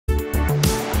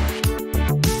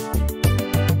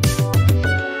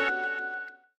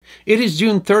It is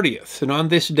June 30th, and on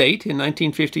this date in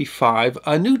 1955,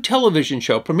 a new television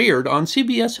show premiered on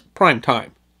CBS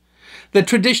primetime. The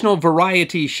traditional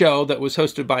variety show that was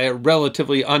hosted by a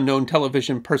relatively unknown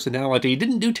television personality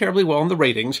didn't do terribly well in the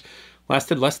ratings,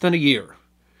 lasted less than a year.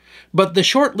 But the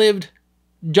short-lived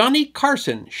Johnny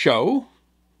Carson show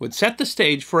would set the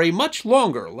stage for a much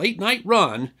longer late-night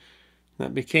run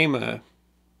that became a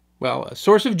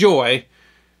source of joy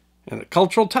and a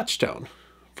cultural touchstone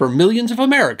for millions of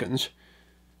Americans,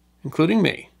 including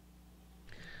me.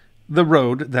 The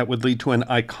road that would lead to an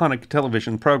iconic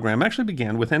television program actually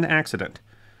began with an accident.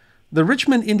 The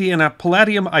Richmond, Indiana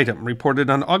Palladium item reported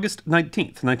on August 19,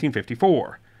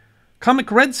 1954.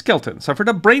 Comic Red Skelton suffered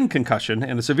a brain concussion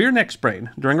and a severe neck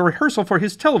sprain during a rehearsal for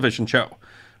his television show,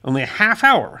 only a half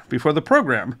hour before the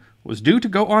program was due to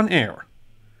go on air.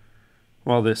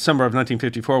 While the summer of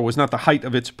 1954 was not the height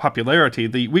of its popularity,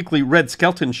 the weekly Red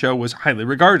Skelton show was highly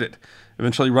regarded,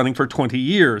 eventually running for 20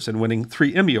 years and winning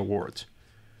 3 Emmy Awards.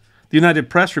 The United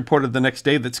Press reported the next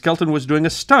day that Skelton was doing a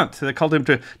stunt that called him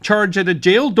to charge at a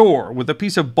jail door with a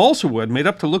piece of balsa wood made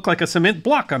up to look like a cement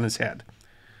block on his head.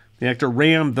 The actor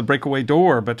rammed the breakaway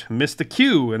door but missed the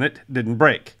cue and it didn't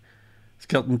break.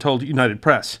 Skelton told United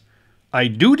Press, "I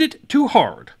doed it too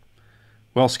hard."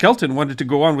 While Skelton wanted to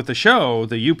go on with the show,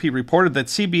 the UP reported that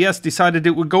CBS decided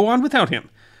it would go on without him,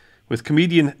 with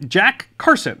comedian Jack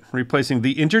Carson replacing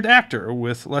the injured actor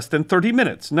with less than 30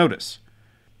 minutes' notice.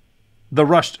 The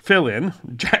rushed fill-in,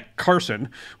 Jack Carson,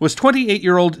 was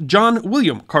 28-year-old John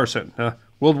William Carson, a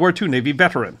World War II Navy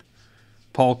veteran.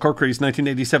 Paul Corkery's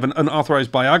 1987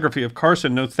 unauthorized biography of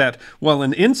Carson notes that, while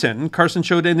an ensign, Carson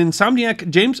showed an insomniac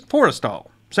James Forrestal,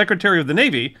 Secretary of the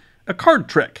Navy, a card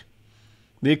trick.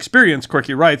 The experience,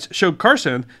 Corky writes, showed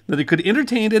Carson that he could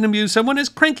entertain and amuse someone as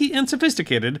cranky and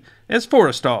sophisticated as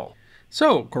Forrestal.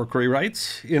 So, Corkery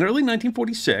writes, in early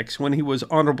 1946, when he was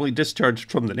honorably discharged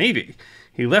from the Navy,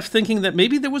 he left thinking that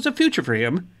maybe there was a future for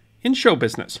him in show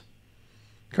business.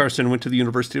 Carson went to the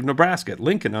University of Nebraska at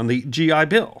Lincoln on the GI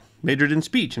Bill, majored in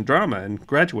speech and drama, and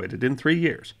graduated in 3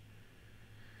 years.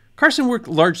 Carson worked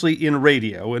largely in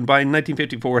radio, and by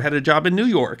 1954 had a job in New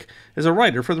York as a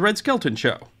writer for the Red Skelton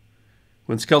Show.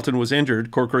 When Skelton was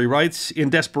injured, Corkery writes, in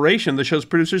desperation, the show's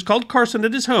producers called Carson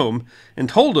at his home and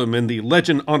told him in the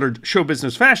legend-honored show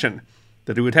business fashion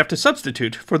that he would have to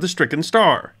substitute for the stricken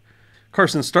star.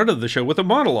 Carson started the show with a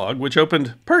monologue which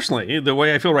opened, personally, the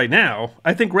way I feel right now,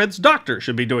 I think Red's doctor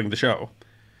should be doing the show.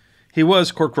 He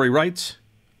was, Corkery writes,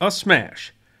 a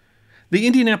smash. The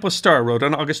Indianapolis Star wrote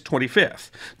on August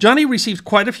 25th, Johnny received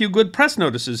quite a few good press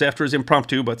notices after his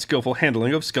impromptu but skillful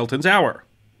handling of Skelton's hour.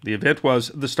 The event was,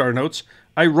 the Star notes,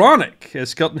 ironic,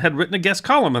 as Skelton had written a guest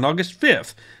column on August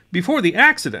 5th, before the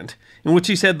accident, in which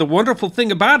he said the wonderful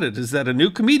thing about it is that a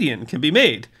new comedian can be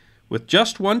made with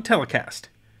just one telecast.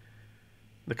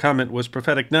 The comment was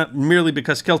prophetic not merely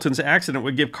because Skelton's accident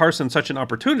would give Carson such an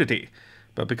opportunity,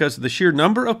 but because of the sheer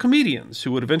number of comedians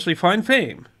who would eventually find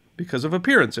fame because of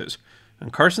appearances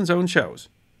on Carson's own shows.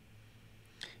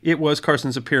 It was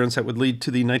Carson's appearance that would lead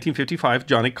to the 1955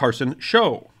 Johnny Carson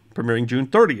Show, premiering June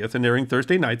 30th and airing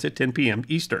Thursday nights at 10 p.m.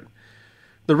 Eastern.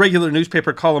 The regular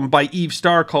newspaper column by Eve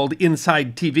Starr called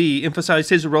Inside TV emphasized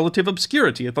his relative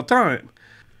obscurity at the time.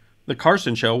 The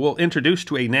Carson Show will introduce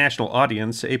to a national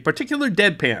audience a particular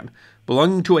deadpan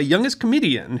belonging to a youngest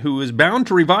comedian who is bound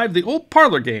to revive the old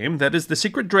parlor game that is the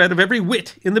secret dread of every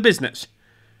wit in the business.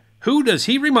 Who does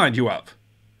he remind you of?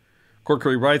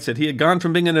 Corkery writes that he had gone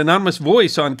from being an anonymous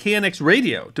voice on KNX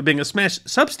radio to being a smash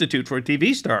substitute for a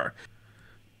TV star,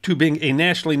 to being a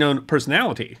nationally known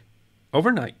personality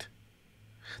overnight.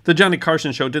 The Johnny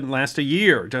Carson Show didn't last a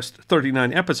year, just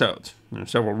 39 episodes. There are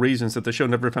several reasons that the show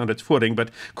never found its footing, but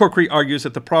Corkery argues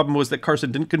that the problem was that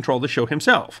Carson didn't control the show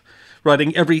himself.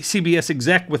 Writing every CBS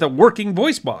exec with a working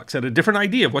voice box had a different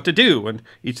idea of what to do, and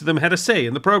each of them had a say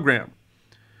in the program.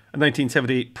 A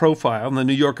 1978 profile in the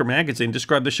New Yorker magazine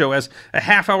described the show as a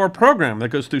half-hour program that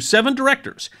goes through 7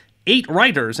 directors, 8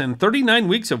 writers, and 39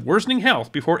 weeks of worsening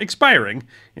health before expiring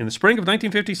in the spring of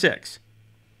 1956.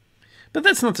 But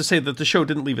that's not to say that the show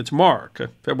didn't leave its mark. A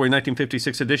February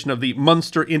 1956 edition of the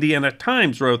Munster, Indiana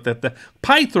Times wrote that the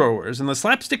pie throwers and the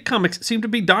slapstick comics seem to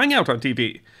be dying out on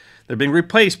TV. They're being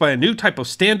replaced by a new type of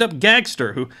stand-up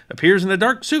gagster who appears in a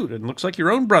dark suit and looks like your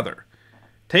own brother.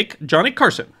 Take Johnny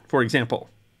Carson, for example.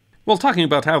 While talking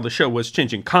about how the show was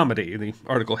changing comedy, the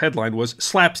article headline was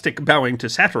Slapstick Bowing to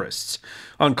Satirists.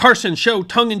 On Carson's show,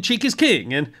 tongue-in-cheek is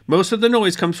king, and most of the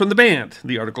noise comes from the band,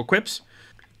 the article quips.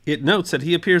 It notes that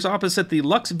he appears opposite the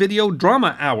Lux Video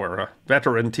Drama Hour, a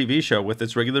veteran TV show with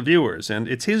its regular viewers, and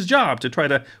it's his job to try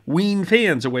to wean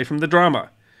fans away from the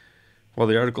drama. While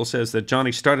the article says that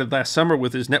Johnny started last summer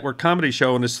with his network comedy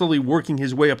show and is slowly working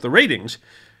his way up the ratings,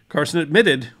 Carson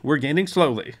admitted, "We're gaining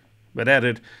slowly," but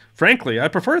added, "Frankly, I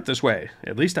prefer it this way.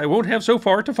 At least I won't have so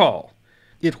far to fall."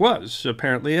 It was,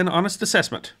 apparently, an honest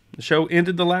assessment. The show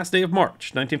ended the last day of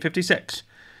March, 1956.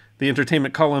 The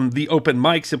entertainment column The Open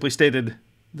Mic simply stated,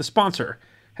 "The sponsor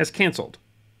has canceled."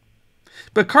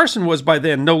 But Carson was by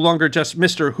then no longer just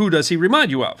Mr. Who Does He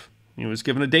Remind You Of? He was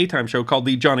given a daytime show called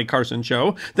The Johnny Carson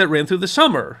Show that ran through the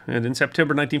summer, and in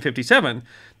September 1957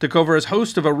 took over as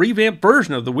host of a revamped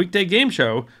version of the weekday game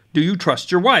show Do You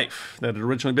Trust Your Wife? That had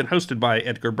originally been hosted by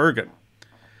Edgar Bergen.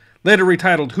 Later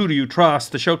retitled Who Do You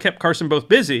Trust?, the show kept Carson both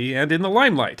busy and in the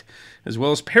limelight, as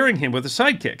well as pairing him with a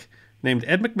sidekick named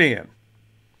Ed McMahon.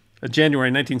 A January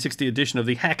 1960 edition of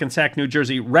the Hackensack, New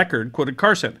Jersey Record quoted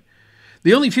Carson,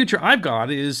 "The only future I've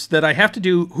got is that I have to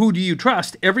do Who Do You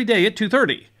Trust every day at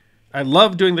 2:30. I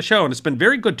love doing the show, and it's been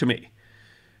very good to me."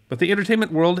 But the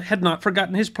entertainment world had not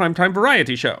forgotten his primetime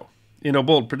variety show. In a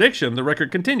bold prediction, the record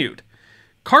continued,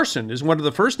 "Carson is one of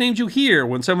the first names you hear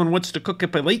when someone wants to cook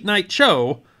up a late-night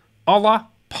show, a la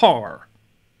Parr."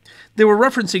 They were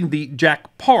referencing the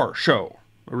Jack Parr Show,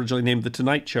 originally named The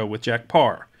Tonight Show with Jack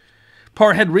Parr.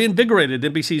 Parr had reinvigorated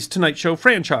NBC's Tonight Show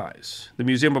franchise. The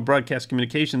Museum of Broadcast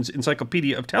Communications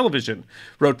Encyclopedia of Television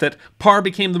wrote that Parr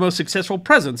became the most successful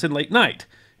presence in late night,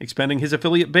 expanding his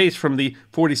affiliate base from the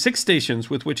 46 stations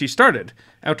with which he started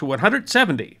out to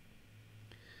 170.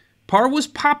 Parr was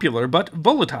popular but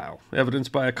volatile,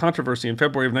 evidenced by a controversy in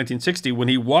February of 1960 when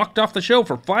he walked off the show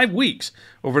for 5 weeks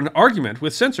over an argument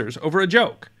with censors over a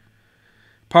joke.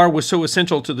 Parr was so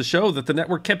essential to the show that the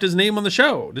network kept his name on the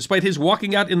show, despite his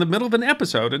walking out in the middle of an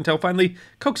episode until finally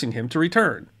coaxing him to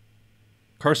return.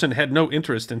 Carson had no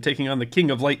interest in taking on the king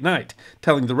of late night,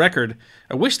 telling the record,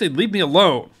 "I wish they'd leave me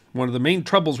alone. One of the main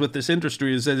troubles with this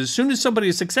industry is that as soon as somebody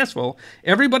is successful,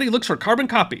 everybody looks for carbon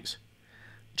copies.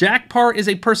 Jack Parr is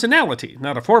a personality,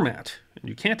 not a format, and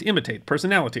you can't imitate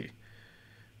personality."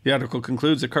 The article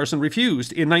concludes that Carson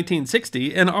refused in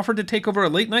 1960 and offered to take over a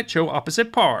late-night show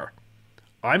opposite Parr.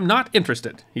 "I'm not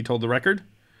interested," he told the record.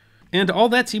 And all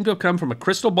that seemed to have come from a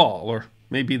crystal ball, or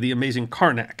maybe the amazing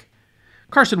Karnak.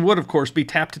 Carson would, of course, be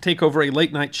tapped to take over a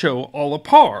late-night show a la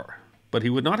Parr, but he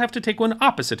would not have to take one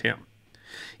opposite him.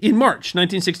 In March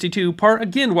 1962, Parr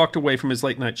again walked away from his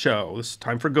late-night show, this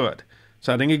time for good,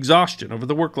 citing exhaustion over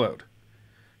the workload.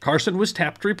 Carson was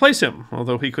tapped to replace him,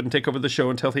 although he couldn't take over the show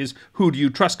until his Who Do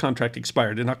You Trust contract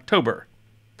expired in October.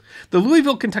 The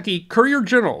Louisville, Kentucky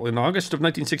Courier-Journal in August of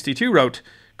 1962 wrote,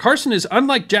 "Carson is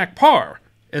unlike Jack Parr,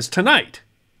 as tonight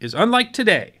is unlike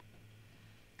today."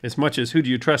 As much as Who Do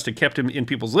You Trust had kept him in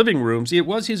people's living rooms, it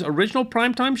was his original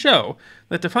primetime show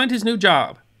that defined his new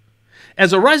job.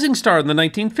 As a rising star in the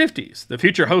 1950s, the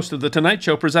future host of The Tonight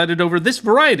Show presided over this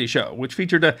variety show, which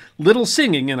featured a little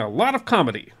singing and a lot of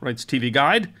comedy, writes TV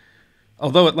Guide.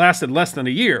 Although it lasted less than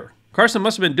a year, Carson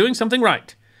must have been doing something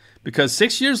right, because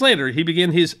 6 years later he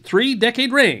began his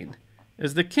 3-decade reign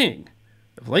as the king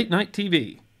of late-night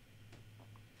TV.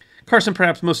 Carson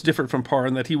perhaps most differed from Parr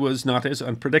in that he was not as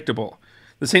unpredictable.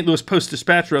 The St. Louis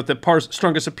Post-Dispatch wrote that Parr's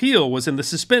strongest appeal was in the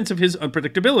suspense of his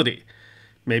unpredictability.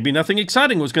 Maybe nothing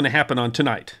exciting was going to happen on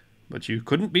Tonight, but you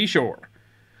couldn't be sure.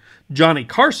 Johnny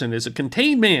Carson is a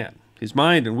contained man. His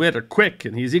mind and wit are quick,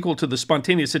 and he is equal to the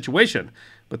spontaneous situation,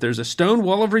 but there's a stone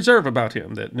wall of reserve about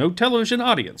him that no television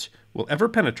audience will ever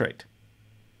penetrate.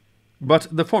 But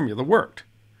the formula worked.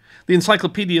 The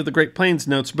Encyclopedia of the Great Plains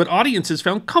notes, but audiences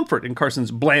found comfort in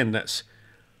Carson's blandness.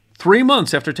 3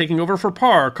 months after taking over for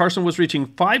Parr, Carson was reaching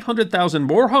 500,000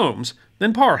 more homes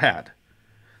than Parr had.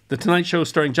 The Tonight Show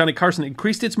starring Johnny Carson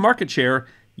increased its market share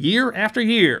year after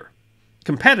year.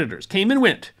 Competitors came and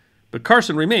went, but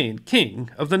Carson remained king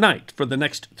of the night for the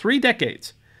next 3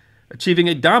 decades, achieving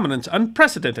a dominance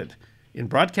unprecedented in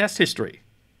broadcast history.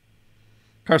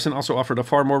 Carson also offered a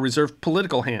far more reserved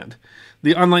political hand.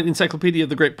 The online Encyclopedia of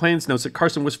the Great Plains notes that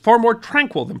Carson was far more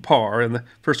tranquil than Parr, and the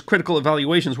first critical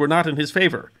evaluations were not in his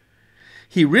favor.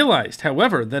 He realized,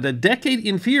 however, that a decade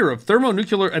in fear of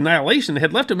thermonuclear annihilation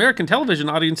had left American television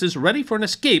audiences ready for an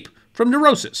escape from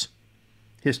neurosis.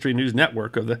 History News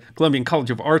Network of the Columbian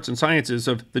College of Arts and Sciences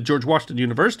of the George Washington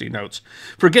University notes,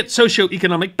 "Forget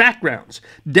socioeconomic backgrounds.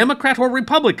 Democrat or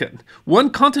Republican, one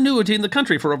continuity in the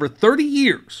country for over 30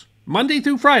 years, Monday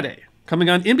through Friday, coming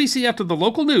on NBC after the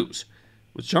local news,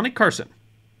 was Johnny Carson."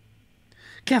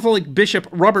 Catholic Bishop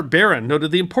Robert Barron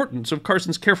noted the importance of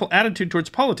Carson's careful attitude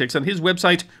towards politics on his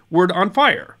website, Word on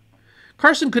Fire.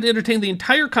 Carson could entertain the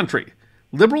entire country,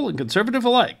 liberal and conservative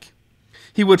alike.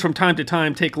 He would from time to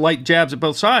time take light jabs at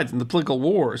both sides in the political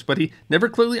wars, but he never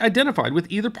clearly identified with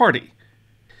either party.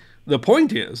 The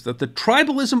point is that the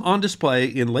tribalism on display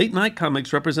in late-night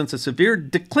comics represents a severe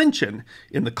declension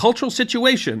in the cultural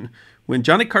situation when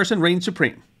Johnny Carson reigned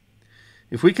supreme.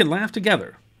 If we can laugh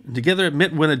together, and together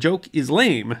admit when a joke is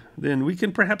lame, then we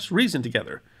can perhaps reason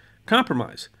together,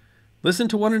 compromise, listen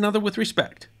to one another with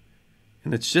respect.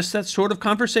 And it's just that sort of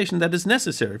conversation that is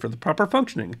necessary for the proper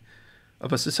functioning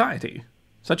of a society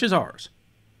such as ours.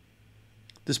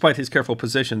 Despite his careful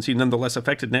positions, he nonetheless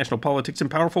affected national politics in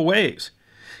powerful ways.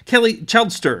 Kelly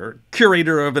Childster,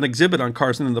 curator of an exhibit on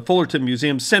Carson in the Fullerton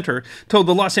Museum Center, told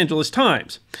the Los Angeles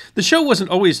Times, "The show wasn't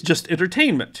always just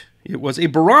entertainment. It was a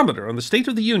barometer on the state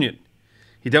of the union.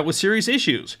 He dealt with serious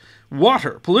issues: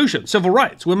 water, pollution, civil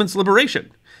rights, women's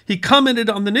liberation. He commented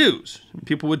on the news, and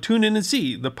people would tune in and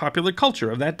see the popular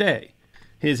culture of that day."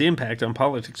 His impact on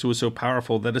politics was so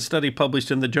powerful that a study published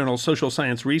in the journal Social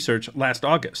Science Research last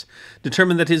August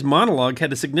determined that his monologue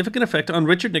had a significant effect on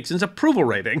Richard Nixon's approval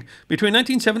rating between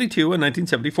 1972 and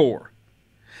 1974.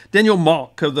 Daniel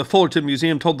Malk of the Fullerton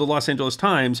Museum told the Los Angeles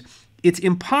Times, "It's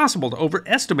impossible to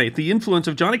overestimate the influence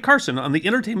of Johnny Carson on the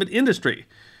entertainment industry,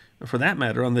 or for that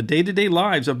matter, on the day-to-day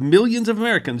lives of millions of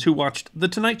Americans who watched The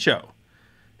Tonight Show."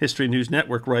 History News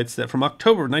Network writes that from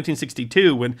October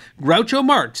 1962, when Groucho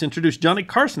Marx introduced Johnny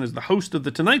Carson as the host of The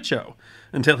Tonight Show,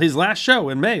 until his last show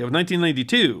in May of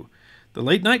 1992, the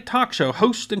late-night talk show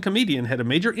host and comedian had a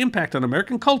major impact on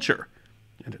American culture,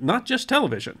 and not just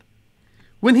television.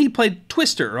 When he played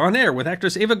Twister on air with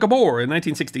actress Ava Gabor in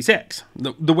 1966,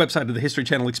 the website of the History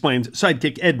Channel explains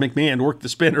sidekick Ed McMahon worked the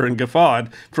spinner and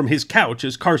guffawed from his couch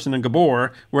as Carson and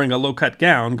Gabor, wearing a low-cut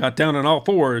gown, got down on all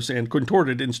fours and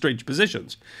contorted in strange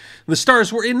positions. The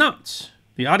stars were in knots.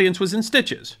 The audience was in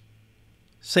stitches.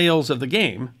 Sales of the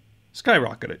game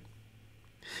skyrocketed.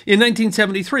 In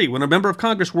 1973, when a member of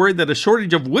Congress worried that a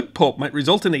shortage of wood pulp might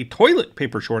result in a toilet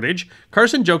paper shortage,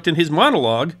 Carson joked in his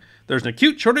monologue, "There's an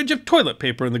acute shortage of toilet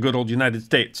paper in the good old United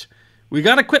States. We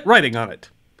gotta quit writing on it."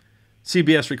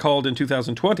 CBS recalled in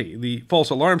 2020 the false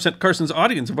alarm sent Carson's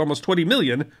audience of almost 20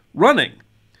 million running.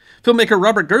 Filmmaker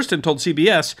Robert Gerston told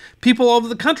CBS, "People all over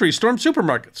the country stormed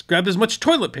supermarkets, grabbed as much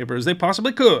toilet paper as they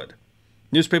possibly could."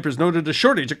 Newspapers noted a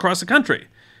shortage across the country,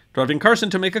 driving Carson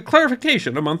to make a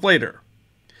clarification a month later.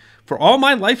 "For all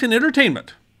my life in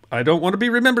entertainment, I don't want to be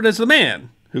remembered as the man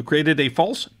who created a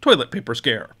false toilet paper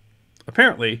scare.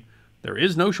 Apparently, there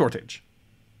is no shortage."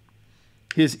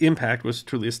 His impact was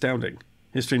truly astounding.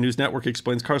 History News Network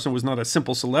explains Carson was not a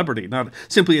simple celebrity, not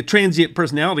simply a transient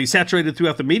personality saturated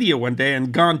throughout the media one day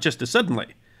and gone just as suddenly.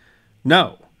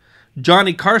 No,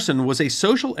 Johnny Carson was a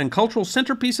social and cultural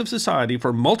centerpiece of society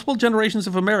for multiple generations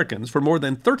of Americans for more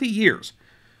than 30 years.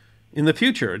 In the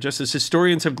future, just as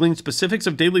historians have gleaned specifics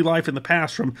of daily life in the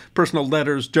past from personal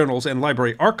letters, journals, and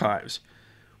library archives,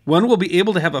 one will be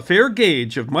able to have a fair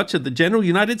gauge of much of the general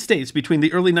United States between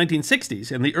the early 1960s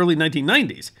and the early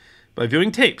 1990s by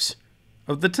viewing tapes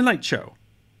of The Tonight Show.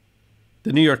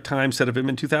 The New York Times said of him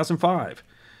in 2005,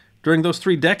 "During those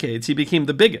 3 decades, he became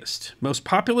the biggest, most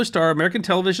popular star American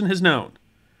television has known.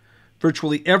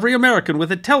 Virtually every American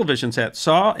with a television set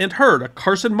saw and heard a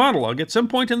Carson monologue at some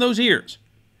point in those years.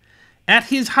 At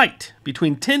his height,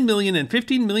 between 10 million and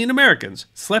 15 million Americans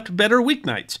slept better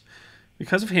weeknights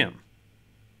because of him."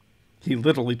 He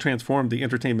literally transformed the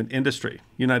entertainment industry.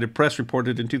 United Press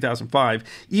reported in 2005,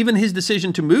 even his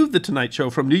decision to move The Tonight Show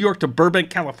from New York to Burbank,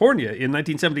 California in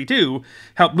 1972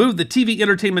 helped move the TV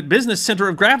entertainment business center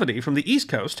of gravity from the East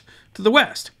Coast to the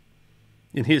West.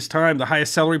 In his time, the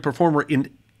highest salary performer in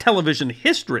television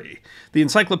history, the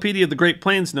Encyclopedia of the Great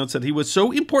Plains notes that he was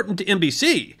so important to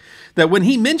NBC that when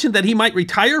he mentioned that he might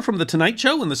retire from The Tonight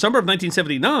Show in the summer of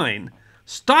 1979,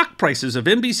 stock prices of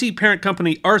NBC parent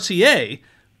company RCA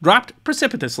dropped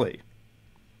precipitously.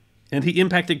 And he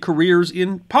impacted careers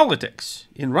in politics,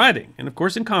 in writing, and of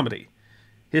course in comedy.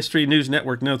 History News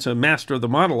Network notes a master of the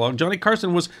monologue, Johnny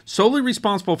Carson was solely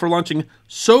responsible for launching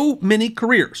so many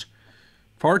careers,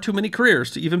 far too many careers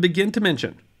to even begin to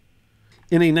mention.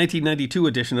 In a 1992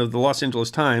 edition of the Los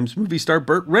Angeles Times, movie star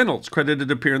Burt Reynolds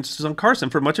credited appearances on Carson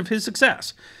for much of his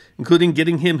success, including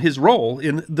getting him his role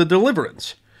in The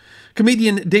Deliverance.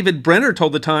 Comedian David Brenner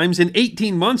told the Times, "In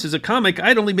 18 months as a comic,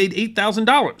 I'd only made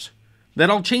 $8,000. That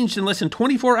all changed in less than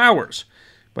 24 hours.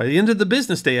 By the end of the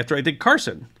business day after I did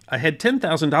Carson, I had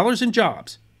 $10,000 in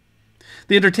jobs."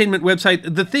 The entertainment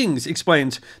website The Things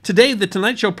explains, "Today, The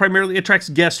Tonight Show primarily attracts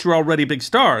guests who are already big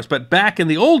stars, but back in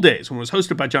the old days when it was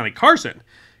hosted by Johnny Carson,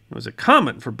 it was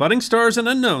common for budding stars and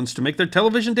unknowns to make their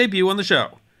television debut on the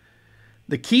show.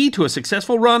 The key to a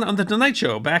successful run on The Tonight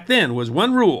Show back then was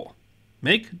one rule: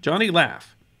 make Johnny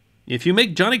laugh. If you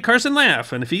make Johnny Carson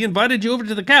laugh, and if he invited you over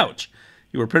to the couch,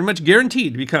 you were pretty much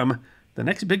guaranteed to become the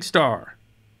next big star."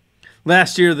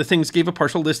 Last year, the Things gave a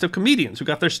partial list of comedians who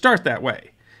got their start that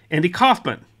way. Andy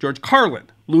Kaufman, George Carlin,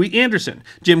 Louis Anderson,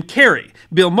 Jim Carrey,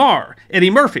 Bill Maher, Eddie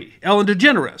Murphy, Ellen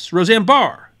DeGeneres, Roseanne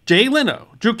Barr, Jay Leno,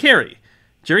 Drew Carey,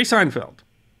 Jerry Seinfeld.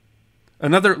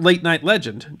 Another late-night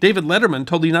legend, David Letterman,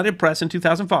 told the United Press in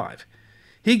 2005,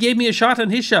 "He gave me a shot on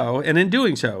his show, and in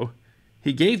doing so,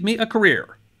 he gave me a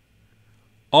career."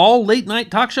 All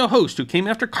late-night talk show hosts who came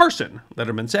after Carson,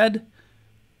 Letterman said,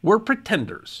 were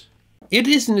pretenders. It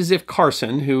isn't as if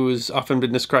Carson, who has often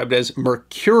been described as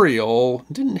mercurial,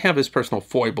 didn't have his personal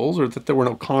foibles or that there were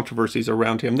no controversies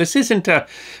around him. This isn't a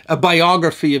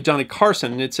biography of Johnny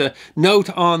Carson. It's a note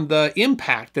on the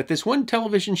impact that this one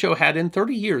television show had in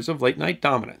 30 years of late-night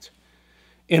dominance.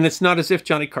 And it's not as if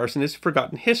Johnny Carson is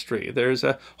forgotten history. There's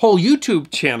a whole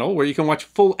YouTube channel where you can watch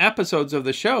full episodes of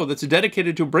the show that's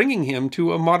dedicated to bringing him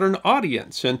to a modern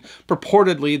audience. And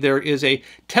purportedly there is a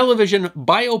television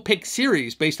biopic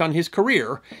series based on his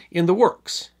career in the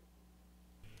works.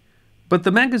 But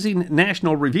the magazine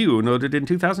National Review noted in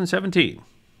 2017,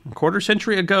 a quarter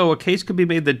century ago, a case could be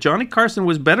made that Johnny Carson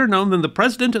was better known than the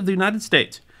President of the United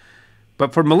States.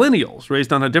 But for millennials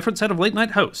raised on a different set of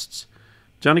late-night hosts,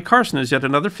 Johnny Carson is yet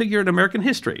another figure in American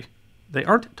history they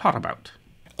aren't taught about.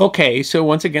 Okay, so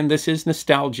once again, this is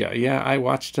nostalgia. Yeah, I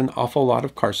watched an awful lot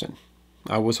of Carson.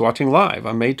 I was watching live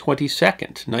on May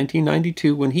 22nd,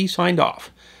 1992, when he signed off.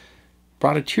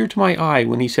 Brought a tear to my eye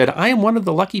when he said, "I am one of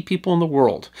the lucky people in the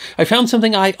world. I found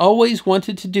something I always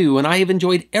wanted to do, and I have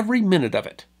enjoyed every minute of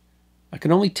it. I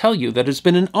can only tell you that it's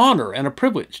been an honor and a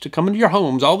privilege to come into your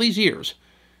homes all these years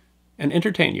and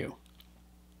entertain you."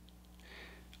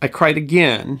 I cried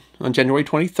again on January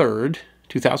 23rd,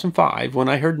 2005, when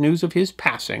I heard news of his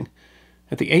passing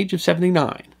at the age of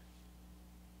 79.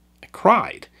 I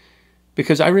cried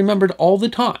because I remembered all the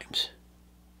times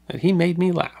that he made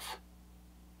me laugh.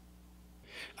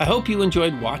 I hope you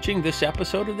enjoyed watching this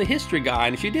episode of The History Guy,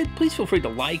 and if you did, please feel free to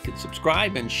like and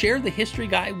subscribe and share The History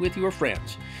Guy with your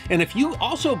friends. And if you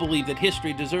also believe that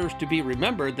history deserves to be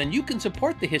remembered, then you can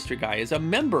support The History Guy as a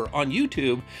member on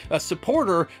YouTube, a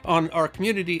supporter on our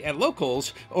community at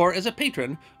Locals, or as a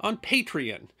patron on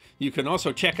Patreon. You can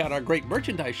also check out our great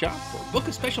merchandise shop or book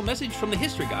a special message from The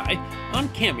History Guy on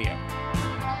Cameo.